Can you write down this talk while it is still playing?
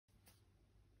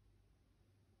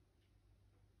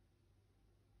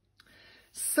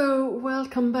So,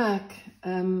 welcome back.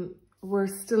 We're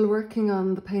still working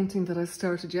on the painting that I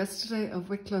started yesterday of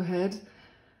Wicklow Head,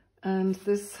 and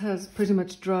this has pretty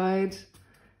much dried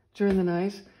during the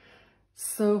night.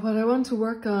 So what I want to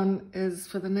work on is,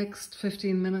 for the next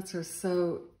 15 minutes or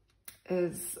so,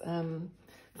 is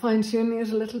fine-tuning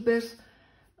it a little bit.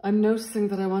 I'm noticing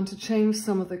that I want to change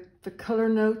some of the colour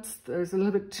notes. There's a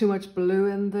little bit too much blue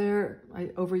in there. I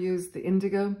overused the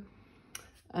indigo.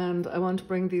 And I want to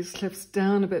bring these cliffs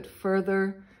down a bit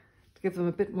further to give them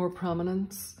a bit more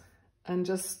prominence and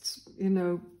just, you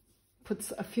know, put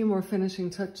a few more finishing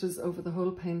touches over the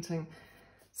whole painting.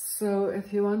 So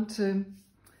if you want to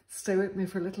stay with me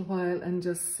for a little while and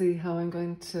just see how I'm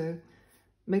going to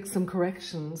make some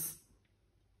corrections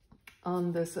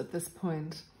on this at this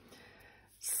point.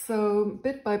 So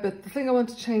bit by bit, the thing I want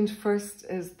to change first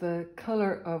is the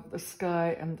colour of the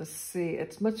sky and the sea.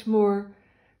 It's much more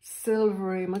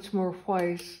silvery, much more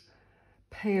white,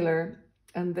 paler,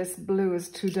 and this blue is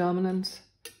too dominant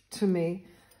to me.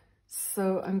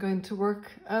 So I'm going to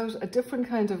work out a different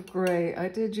kind of grey. I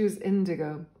did use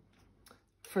indigo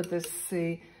for this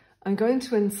sea. I'm going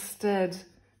to instead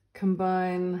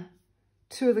combine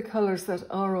two of the colours that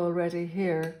are already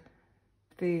here,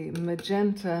 the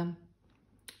magenta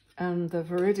and the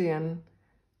viridian,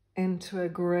 into a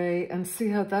grey, and see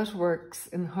how that works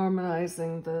in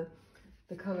harmonising the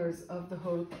colours of the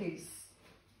whole piece.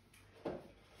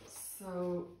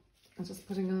 So I'm just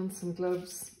putting on some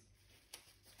gloves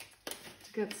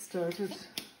to get started.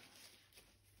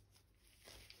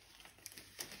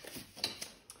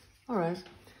 All right,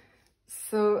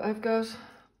 so I've got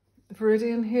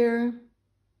viridian here,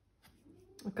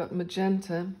 I've got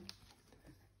magenta.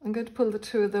 I'm going to pull the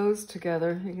two of those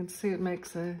together. You can see it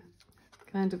makes a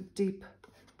kind of deep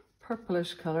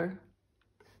purplish colour.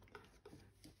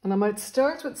 And I might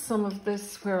start with some of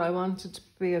this where I want it to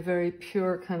be a very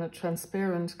pure kind of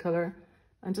transparent colour.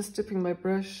 I'm just dipping my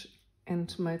brush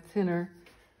into my thinner,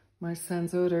 my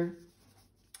sans odor,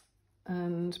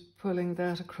 and pulling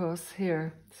that across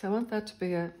here. So I want that to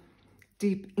be a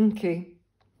deep inky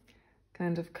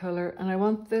kind of colour, and I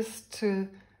want this to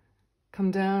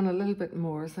come down a little bit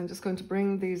more. So I'm just going to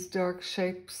bring these dark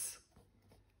shapes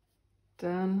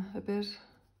down a bit.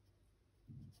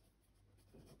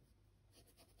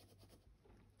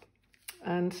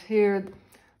 And here,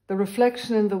 the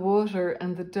reflection in the water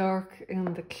and the dark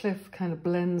in the cliff kind of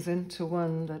blends into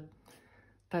one.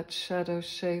 That shadow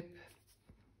shape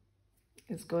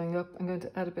is going up. I'm going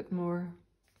to add a bit more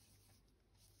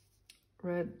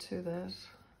red to that.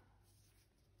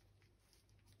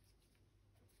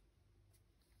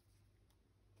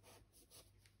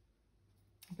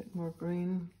 A bit more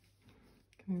green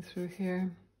coming through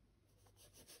here.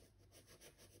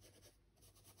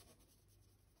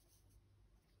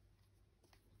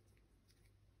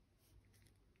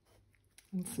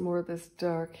 And some more of this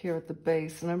dark here at the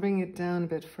base, and I'm bringing it down a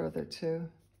bit further too.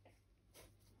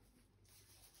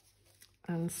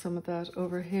 And some of that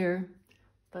over here,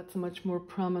 that's a much more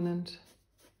prominent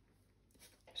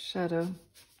shadow.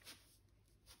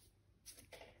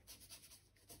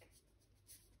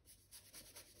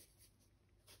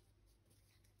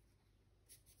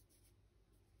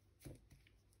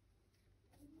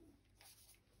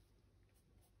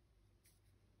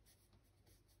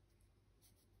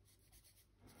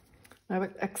 I'm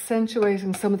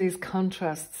accentuating some of these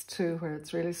contrasts too, where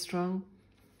it's really strong.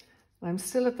 I'm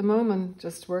still at the moment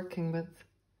just working with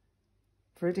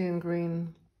viridian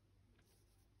green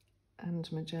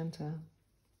and magenta.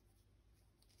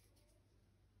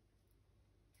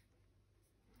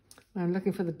 I'm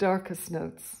looking for the darkest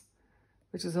notes,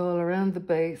 which is all around the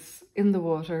base, in the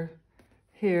water,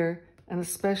 here, and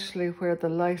especially where the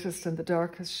lightest and the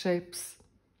darkest shapes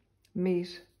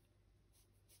meet.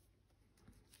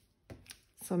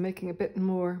 So I'm making a bit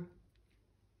more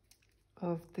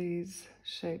of these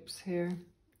shapes here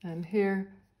and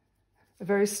here. A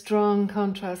very strong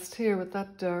contrast here with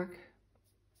that dark.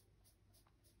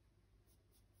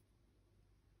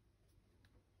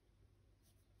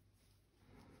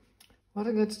 What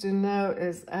I'm going to do now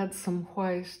is add some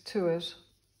white to it.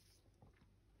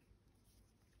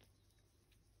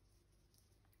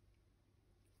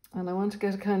 And I want to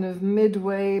get a kind of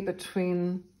midway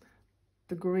between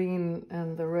the green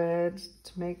and the red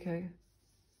to make I'm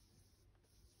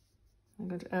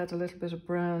going to add a little bit of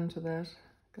brown to that.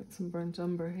 Got some burnt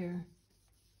umber here.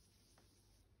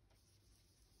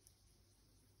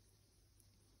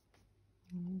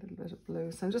 A little bit of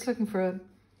blue. So I'm just looking for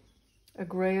a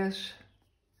greyish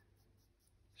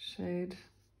shade,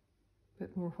 a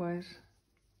bit more white.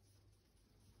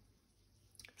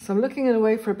 So I'm looking in a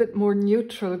way for a bit more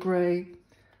neutral grey,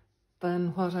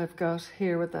 than what I've got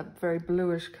here with that very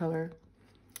bluish colour.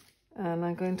 And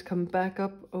I'm going to come back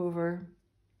up over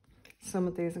some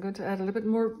of these. I'm going to add a little bit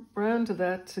more brown to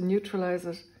that to neutralise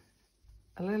it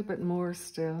a little bit more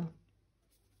still.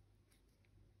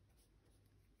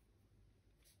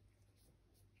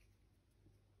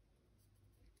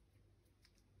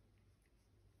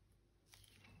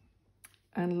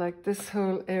 And like this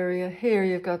whole area here,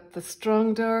 you've got the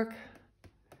strong dark,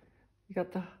 you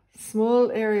got the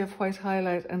small area of white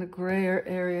highlight and a grayer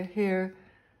area here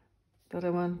that I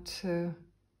want to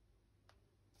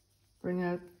bring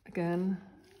out again.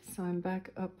 So I'm back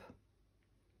up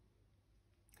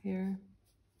here,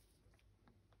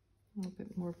 a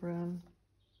bit more brown,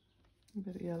 a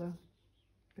bit of yellow,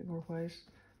 a bit more white.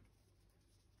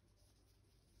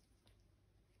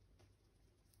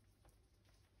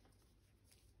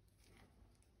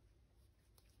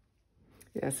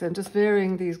 Yes, I'm just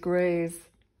varying these greys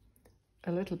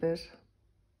a little bit.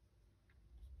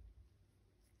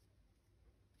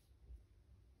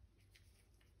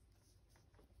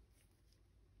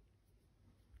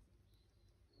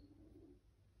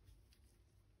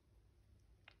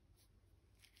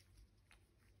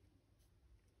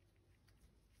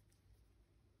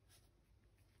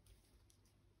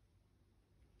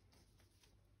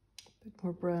 A bit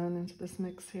more brown into this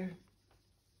mix here.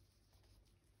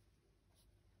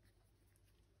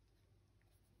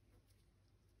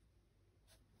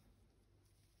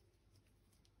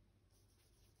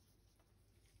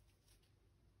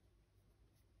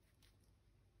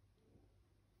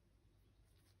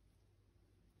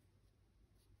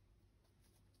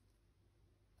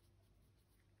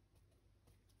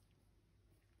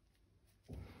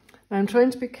 I'm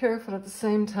trying to be careful at the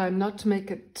same time not to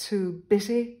make it too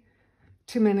bitty,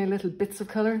 too many little bits of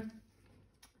colour.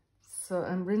 So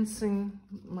I'm rinsing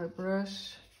my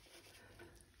brush.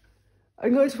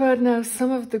 I'm going to add now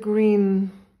some of the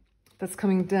green that's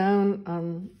coming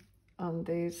down on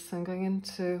these. So I'm going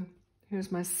into,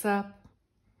 here's my sap,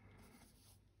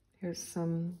 here's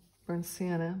some burnt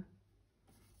sienna,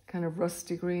 kind of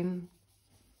rusty green.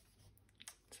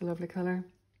 It's a lovely colour.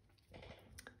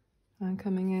 I'm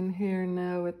coming in here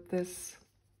now with this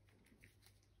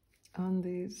on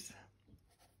these.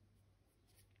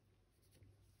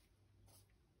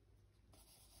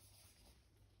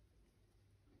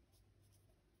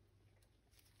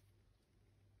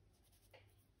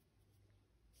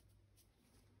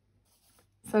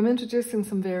 So I'm introducing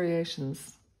some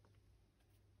variations.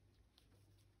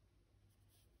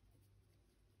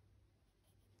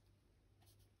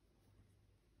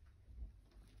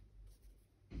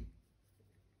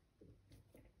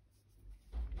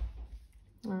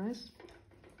 All right.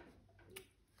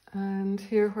 And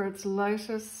here where it's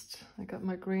lightest, I got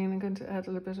my green. I'm going to add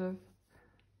a little bit of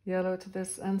yellow to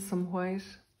this and some white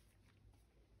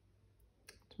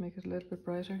to make it a little bit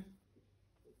brighter.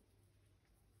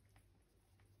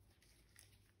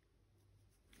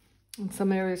 In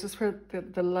some areas, just where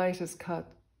the light is cut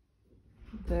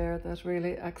there, that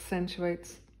really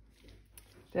accentuates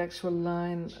the actual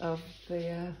line of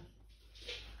the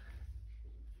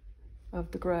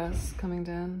grass coming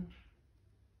down,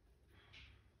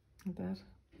 like that.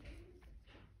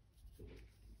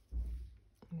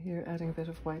 And here, adding a bit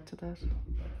of white to that.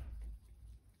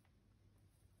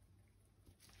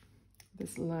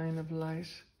 This line of light.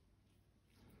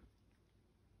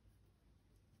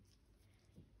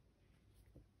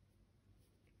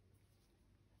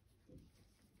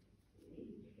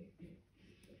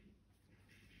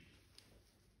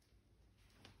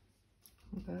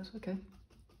 Like that, okay.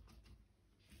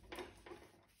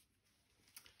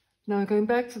 Now I'm going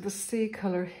back to the sea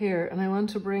colour here, and I want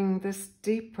to bring this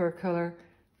deeper colour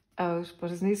out,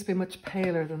 but it needs to be much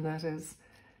paler than that is.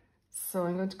 So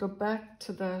I'm going to go back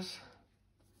to that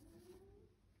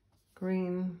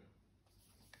green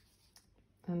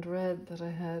and red that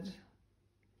I had,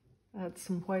 add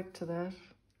some white to that.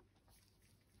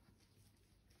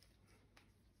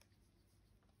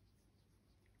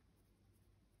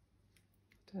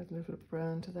 Add a little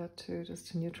brown to that too, just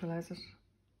to neutralise it.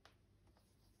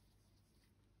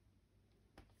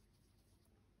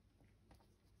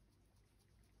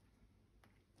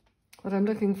 What I'm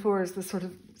looking for is this sort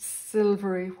of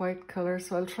silvery white colour,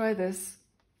 so I'll try this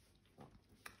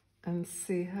and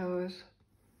see how it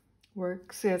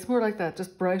works. Yeah, it's more like that,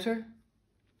 just brighter.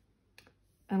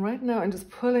 And right now I'm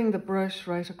just pulling the brush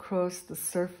right across the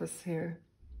surface here,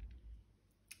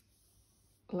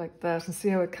 like that, and see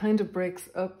how it kind of breaks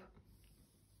up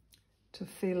to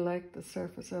feel like the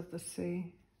surface of the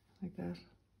sea, like that.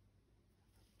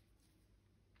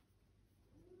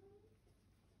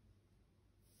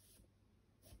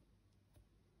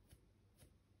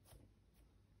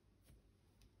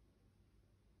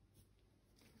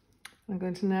 I'm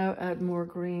going to now add more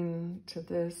green to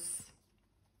this.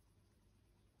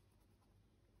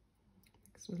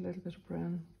 Mix with a little bit of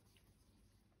brown.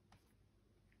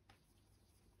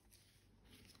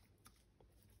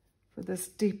 For this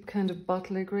deep kind of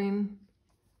bottley green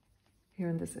here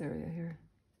in this area here.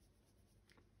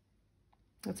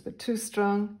 That's a bit too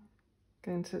strong.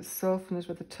 Going to soften it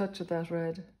with a touch of that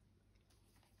red.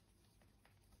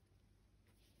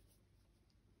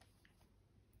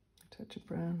 A touch of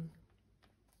brown.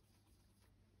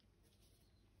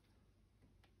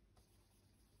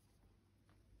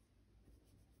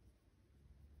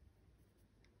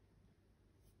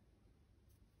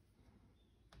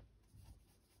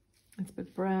 It's a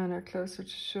bit browner, closer to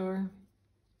shore.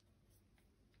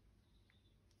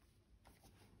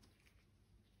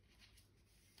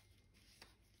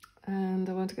 And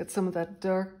I want to get some of that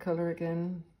dark colour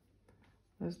again.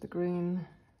 There's the green.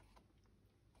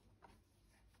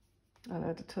 I'll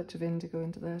add a touch of indigo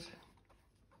into that.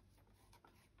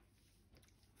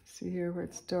 See here where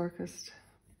it's darkest.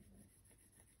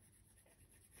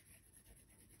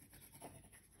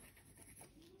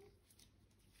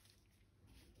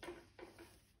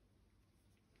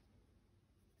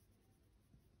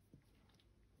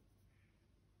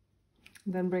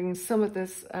 And then bringing some of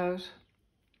this out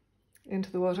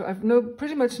into the water. I've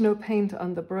pretty much no paint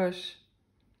on the brush.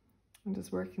 I'm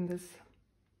just working this.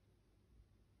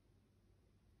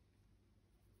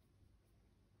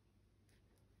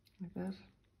 Like that.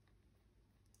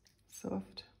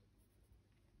 Soft.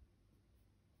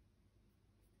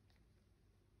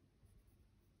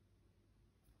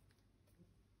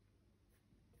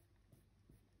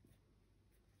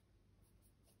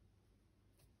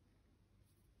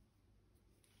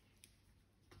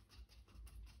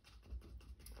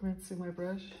 Rinsing my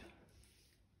brush.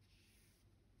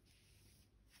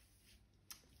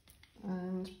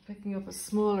 And picking up a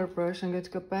smaller brush, I'm going to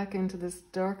go back into this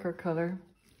darker colour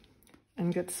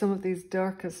and get some of these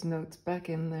darkest notes back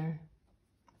in there.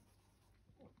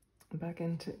 Back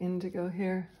into indigo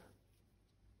here.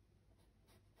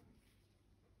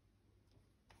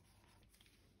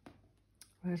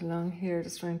 Right along here,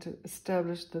 just trying to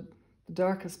establish the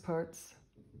darkest parts.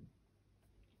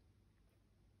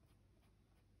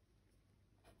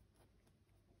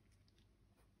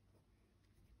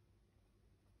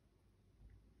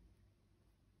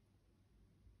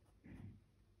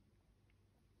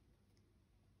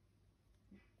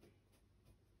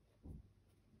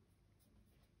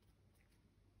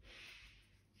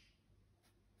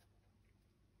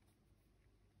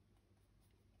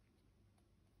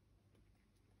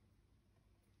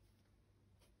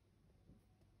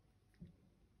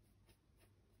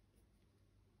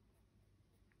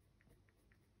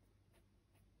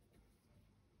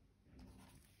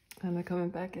 And I'm coming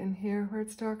back in here where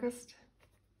it's darkest.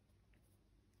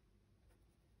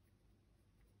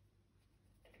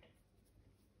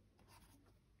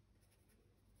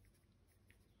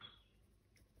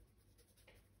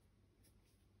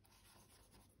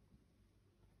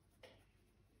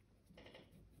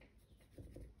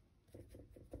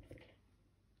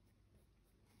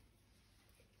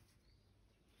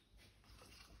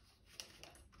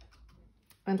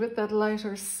 And with that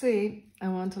lighter sea, I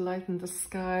want to lighten the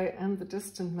sky and the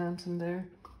distant mountain there.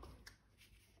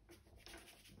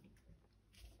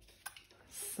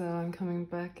 So I'm coming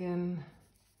back in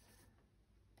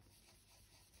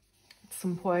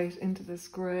some white into this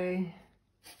grey.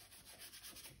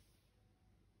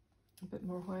 A bit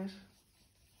more white.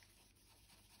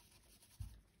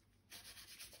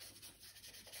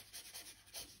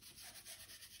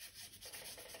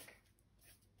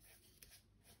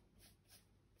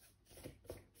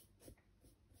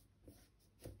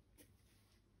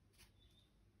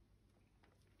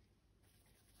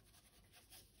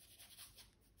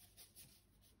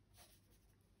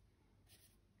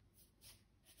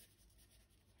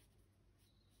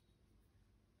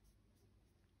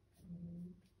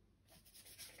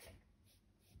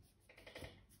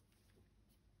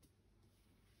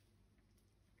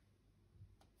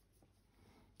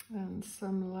 And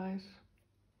some light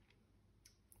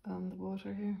on the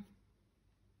water here.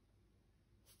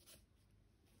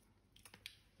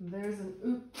 And there's an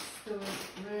oops, there was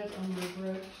red on my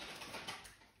brush.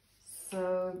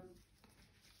 So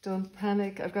don't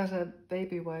panic. I've got a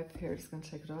baby wipe here, just going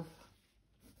to take it off.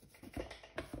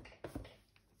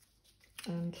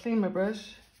 And clean my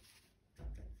brush.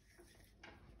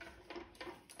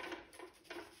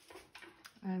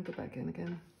 And go back in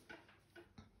again.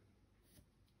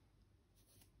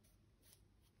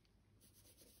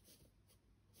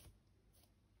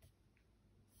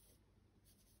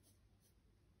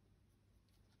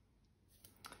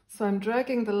 So So I'm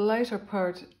dragging the lighter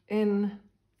part in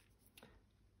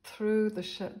through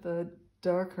the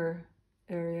darker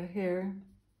area here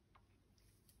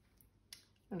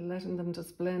and letting them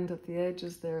just blend at the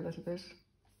edges there a little bit,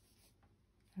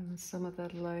 and some of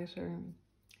that lighter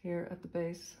here at the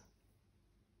base.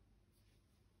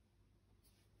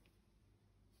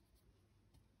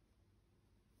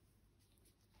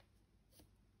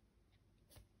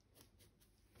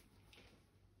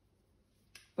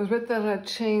 But with that, I've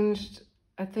changed,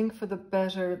 I think for the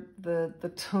better,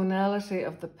 the tonality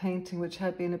of the painting, which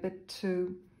had been a bit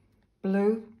too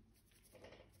blue,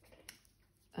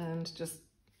 and just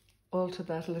alter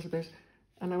that a little bit.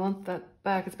 And I want that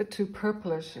back, it's a bit too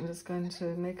purplish. I'm just going to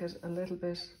make it a little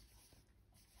bit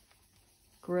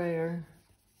grayer.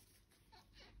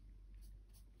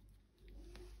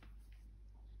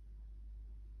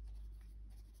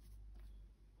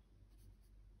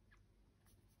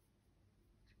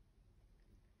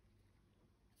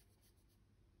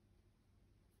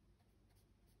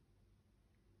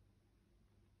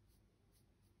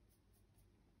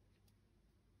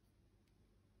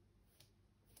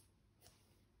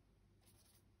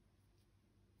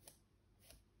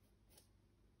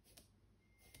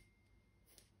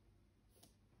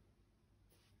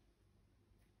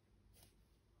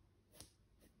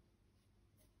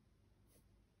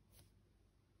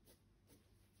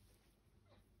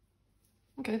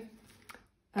 Okay,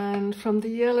 and from the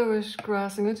yellowish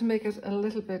grass, I'm going to make it a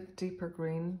little bit deeper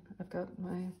green. I've got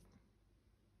my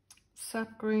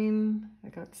sap green, I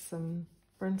got some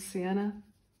burnt sienna,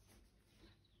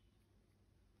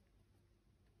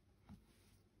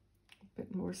 a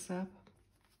bit more sap.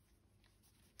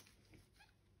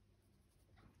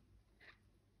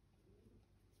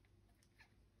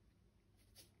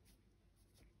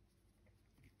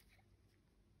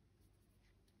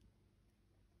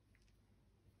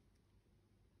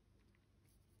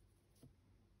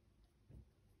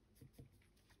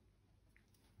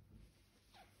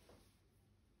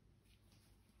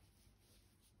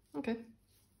 Okay.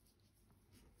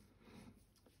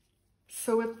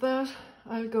 So with that,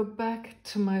 I'll go back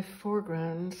to my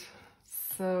foreground.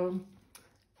 So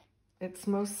it's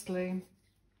mostly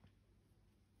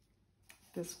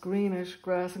this greenish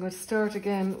grass. I'm going to start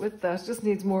again with that. It just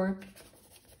needs more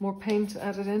paint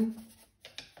added in.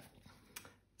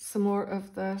 Some more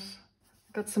of that.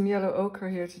 I've got some yellow ochre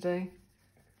here today.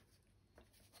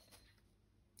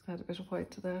 Add a bit of white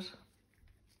to that.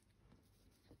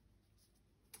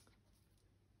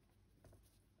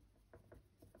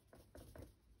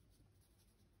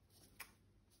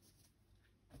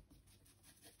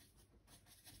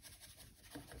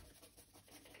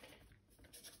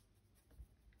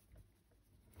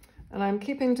 And I'm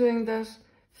keeping doing that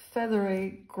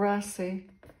feathery, grassy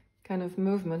kind of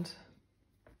movement.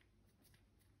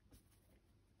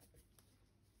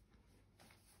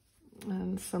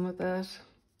 And some of that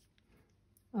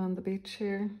on the beach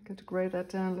here. Going to grey that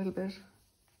down a little bit.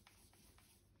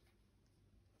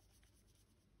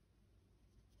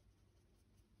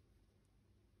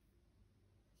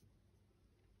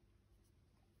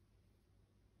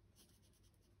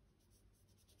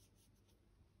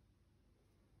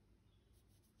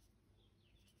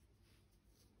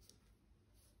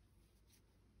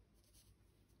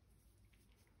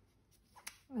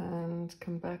 And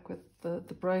come back with the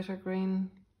brighter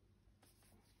green.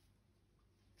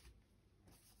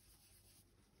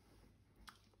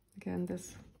 Again,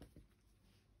 this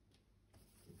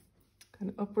kind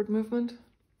of upward movement.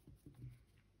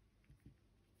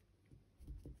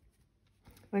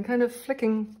 I'm kind of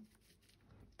flicking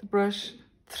the brush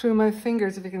through my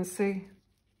fingers, if you can see.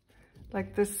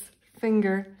 Like this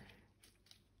finger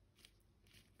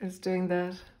is doing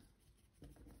that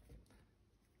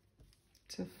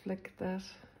to flick that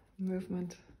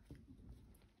movement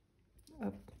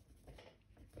up.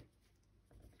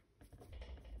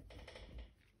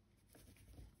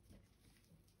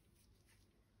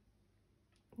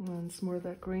 And some more of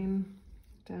that green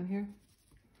down here.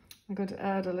 I'm going to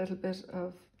add a little bit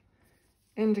of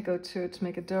indigo to it to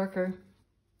make it darker.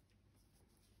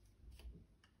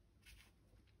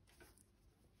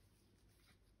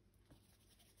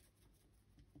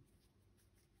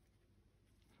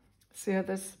 See how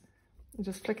this, I'm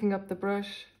just flicking up the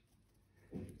brush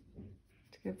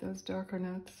to give those darker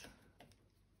notes.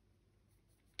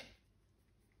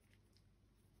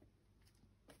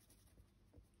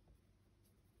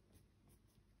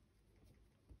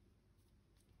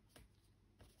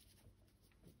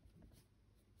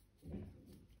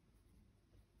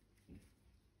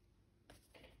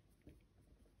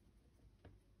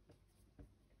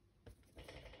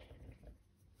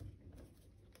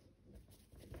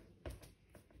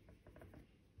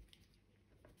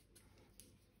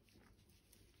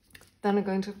 Then I'm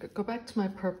going to go back to my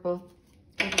purple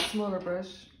with a smaller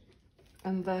brush,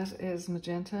 and that is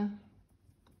magenta.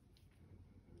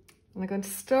 And I'm going to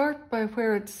start by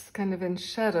where it's kind of in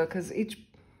shadow, because each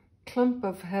clump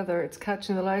of heather, it's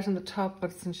catching the light on the top,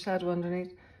 but it's in shadow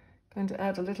underneath. I'm going to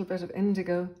add a little bit of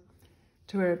indigo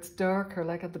to where it's darker,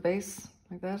 like at the base,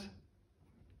 like that.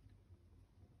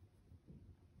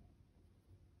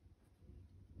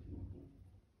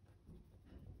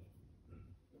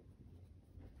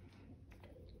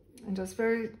 And just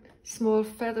very small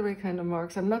feathery kind of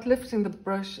marks. I'm not lifting the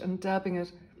brush and dabbing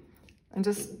it.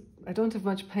 I don't have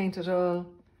much paint at all,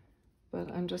 but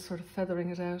I'm just sort of feathering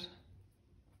it out.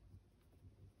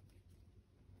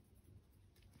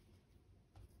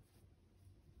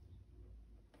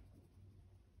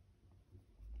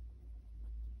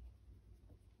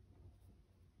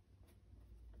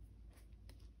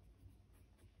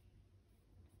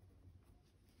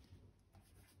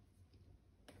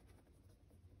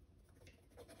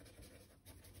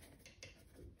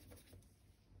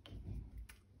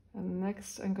 And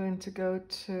next I'm going to go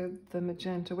to the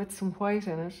magenta with some white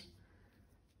in it.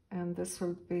 And this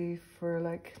will be for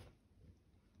like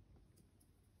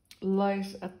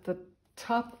light at the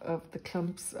top of the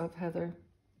clumps of heather,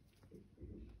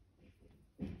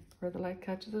 where the light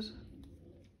catches it,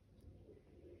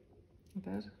 like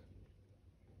that.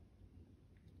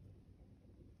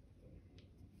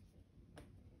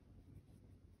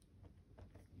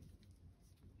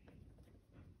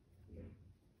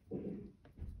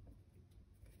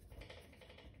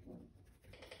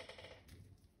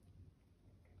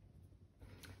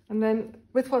 And then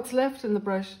with what's left in the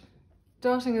brush,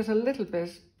 dotting it a little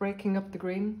bit, breaking up the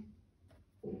green.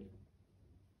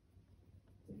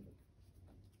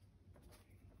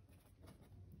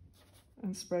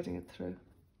 And spreading it through.